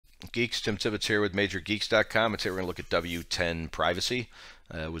Geeks, Tim Tibbetts here with MajorGeeks.com. Today we're going to look at W10Privacy.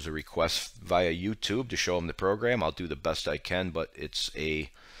 It was a request via YouTube to show them the program. I'll do the best I can, but it's a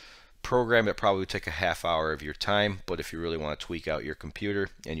program that probably would take a half hour of your time. But if you really want to tweak out your computer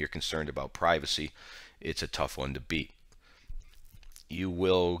and you're concerned about privacy, it's a tough one to beat. You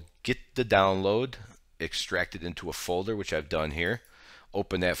will get the download, extract it into a folder, which I've done here.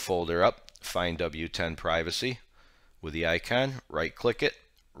 Open that folder up, find W10Privacy with the icon, right click it,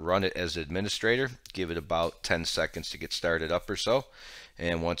 run it as administrator, give it about 10 seconds to get started up or so,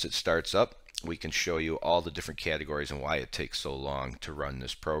 and once it starts up we can show you all the different categories and why it takes so long to run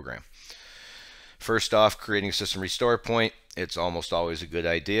this program. First off, creating a system restore point, it's almost always a good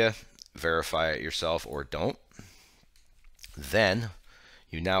idea. Verify it yourself or don't. Then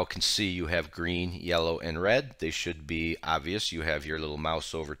you now can see you have green, yellow, and red. They should be obvious. You have your little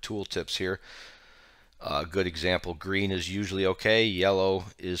mouse over tooltips here. A good example, green is usually okay, yellow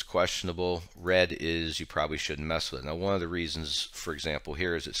is questionable, red is you probably shouldn't mess with it. Now one of the reasons, for example,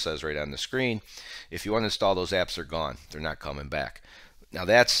 here is it says right on the screen, if you uninstall those apps, they're gone. They're not coming back. Now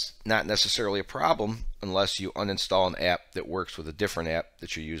that's not necessarily a problem unless you uninstall an app that works with a different app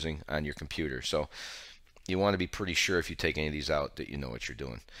that you're using on your computer. So you want to be pretty sure if you take any of these out that you know what you're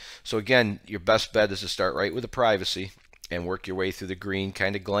doing. So again, your best bet is to start right with the privacy and work your way through the green,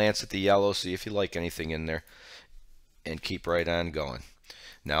 kind of glance at the yellow, see if you like anything in there, and keep right on going.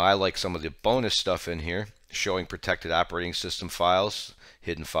 Now I like some of the bonus stuff in here, showing protected operating system files,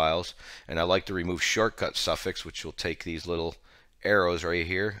 hidden files, and I like to remove shortcut suffix, which will take these little arrows right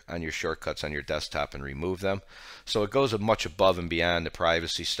here on your shortcuts on your desktop and remove them. So it goes much above and beyond the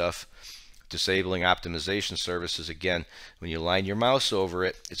privacy stuff. Disabling optimization services, again, when you line your mouse over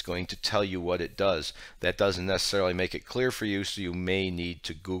it, it's going to tell you what it does. That doesn't necessarily make it clear for you, so you may need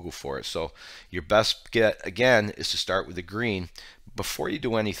to Google for it. So your best get, again, is to start with the green. Before you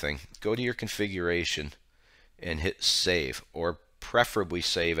do anything, go to your configuration and hit save, or preferably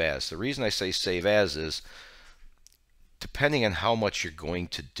save as. The reason I say save as is, depending on how much you're going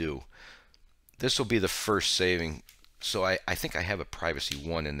to do, this will be the first saving. So I think I have a privacy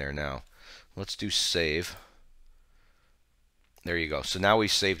 1 in there now. Let's do save. There you go. So now we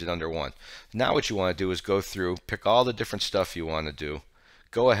saved it under 1. Now what you want to do is go through, pick all the different stuff you want to do.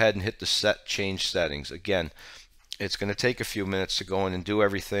 Go ahead and hit the change settings. Again, it's going to take a few minutes to go in and do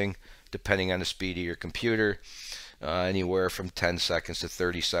everything depending on the speed of your computer. Anywhere from 10 seconds to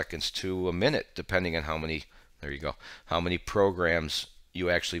 30 seconds to a minute depending on how many, there you go, how many programs you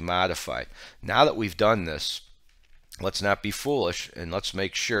actually modify. Now that we've done this, let's not be foolish and let's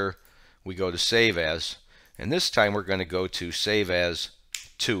make sure we go to save as, and this time we're going to go to save as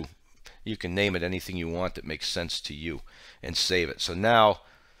 2. You can name it anything you want that makes sense to you and save it. So now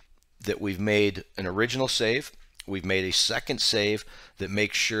that we've made an original save, we've made a second save that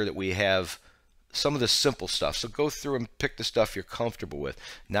makes sure that we have some of the simple stuff. So go through and pick the stuff you're comfortable with.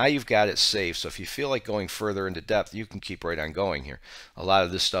 Now you've got it saved, so if you feel like going further into depth, you can keep right on going here. A lot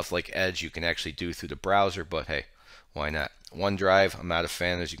of this stuff like Edge you can actually do through the browser, but hey, why not? OneDrive, I'm not a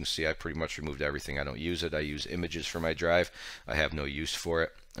fan. As you can see, I pretty much removed everything. I don't use it. I use images for my drive. I have no use for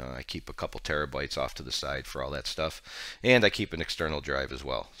it. I keep a couple terabytes off to the side for all that stuff. And I keep an external drive as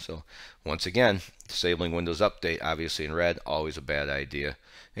well. So once again, disabling Windows Update, obviously in red, always a bad idea.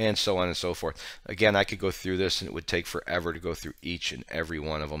 And so on and so forth. Again, I could go through this and it would take forever to go through each and every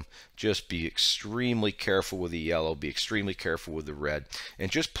one of them. Just be extremely careful with the yellow, be extremely careful with the red, and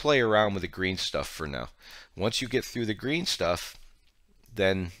just play around with the green stuff for now. Once you get through the green stuff,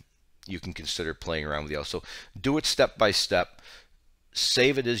 then you can consider playing around with the yellow. So do it step by step,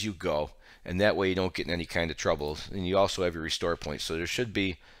 save it as you go, and that way you don't get in any kind of trouble. And you also have your restore point, so there should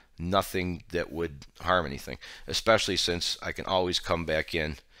be nothing that would harm anything, especially since I can always come back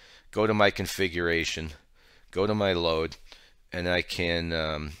in, go to my configuration, go to my load, and I can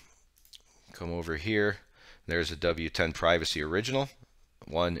come over here. There's a W10Privacy original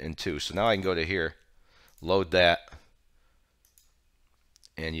 1 and 2. So now I can go to here, load that,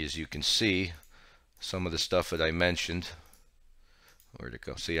 and as you can see, some of the stuff that I mentioned, where'd it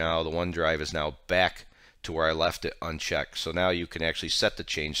go? See, now the OneDrive is now back to where I left it unchecked. So now you can actually set the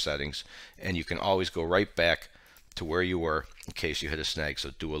change settings, and you can always go right back to where you were in case you hit a snag. So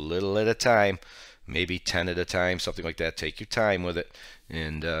do a little at a time, maybe 10 at a time, something like that. Take your time with it,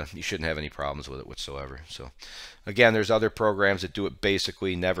 and you shouldn't have any problems with it whatsoever. So again, there's other programs that do it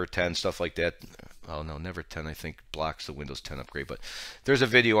basically, Never 10, stuff like that. Oh no, Never 10 I think blocks the Windows 10 upgrade, but there's a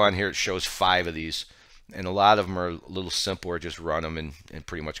video on here that shows 5 of these, and a lot of them are a little simpler. Just run them and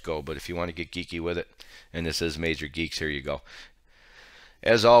pretty much go. But if you want to get geeky with it, and this is Major Geeks, here you go.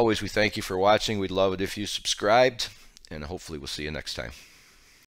 As always, we thank you for watching. We'd love it if you subscribed, and hopefully we'll see you next time.